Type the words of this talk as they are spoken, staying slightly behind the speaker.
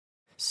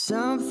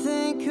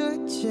Something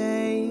could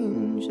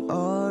change,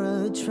 or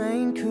a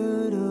train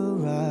could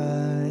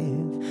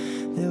arrive.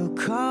 They'll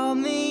call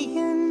me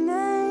a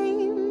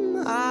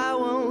name I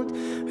won't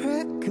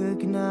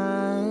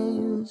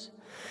recognize,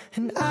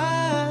 and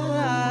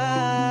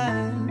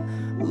I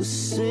will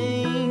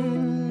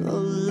sing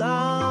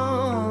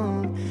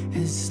along.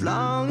 As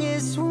long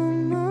as we're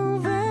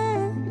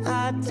moving,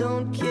 I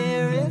don't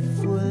care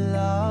if we're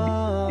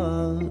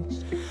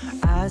lost.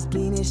 Eyes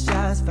bleeding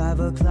shots,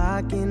 5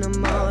 o'clock in the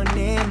morning.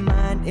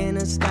 Mind in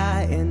the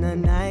sky, and the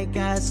night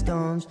got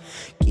storms.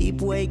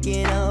 Keep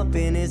waking up,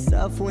 and it's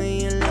tough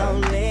when you're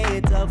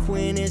lonely. Tough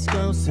when it's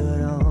closer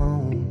to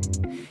home.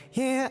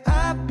 Yeah,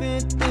 I've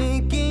been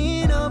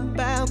thinking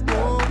about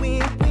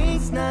going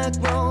things not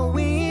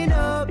growing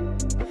up.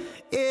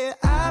 Yeah,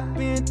 I've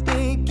been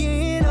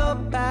thinking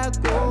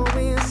about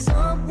going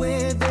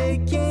somewhere they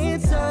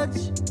can't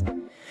touch.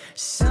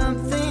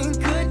 Something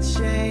could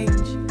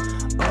change,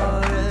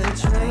 or a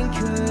train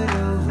could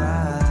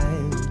arrive.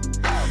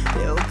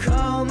 They'll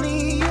call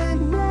me a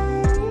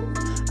name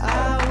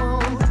I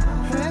won't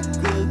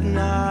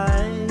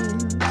recognize,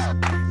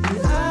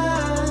 and I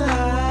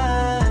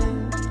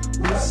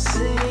will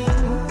sing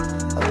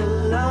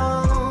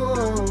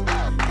along.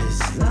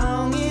 As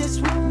long as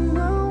we're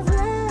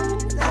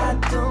moving, I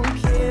don't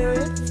care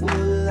if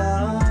we're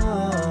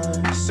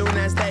lost. Soon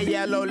as that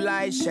yellow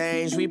light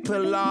change, we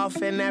pull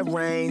off in that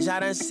range. I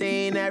done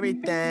seen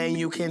everything,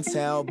 you can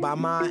tell by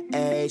my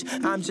age.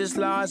 I'm just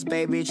lost,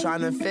 baby,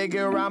 trying to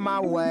figure out my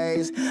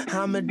ways.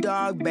 I'm a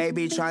dog,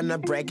 baby, trying to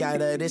break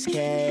out of this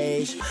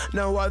cage.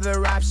 No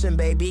other option,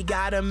 baby,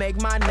 gotta make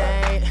my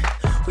name.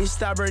 We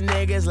stubborn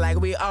niggas like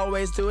we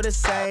always do the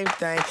same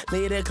thing.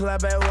 Leave the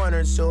club at 1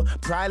 or 2,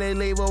 probably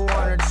leave with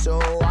 1 or 2.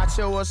 Watch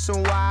it with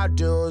some wild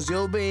dudes,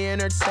 you'll be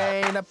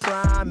entertained, I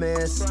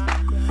promise.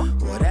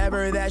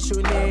 Whatever that you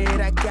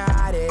need, I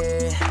got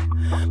it.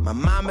 My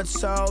mama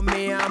told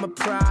me I'm a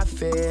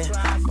prophet,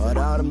 but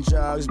all them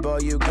drugs, boy,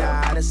 you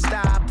gotta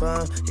stop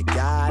them. You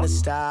gotta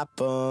stop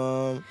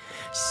them.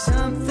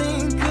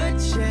 Something could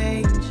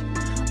change,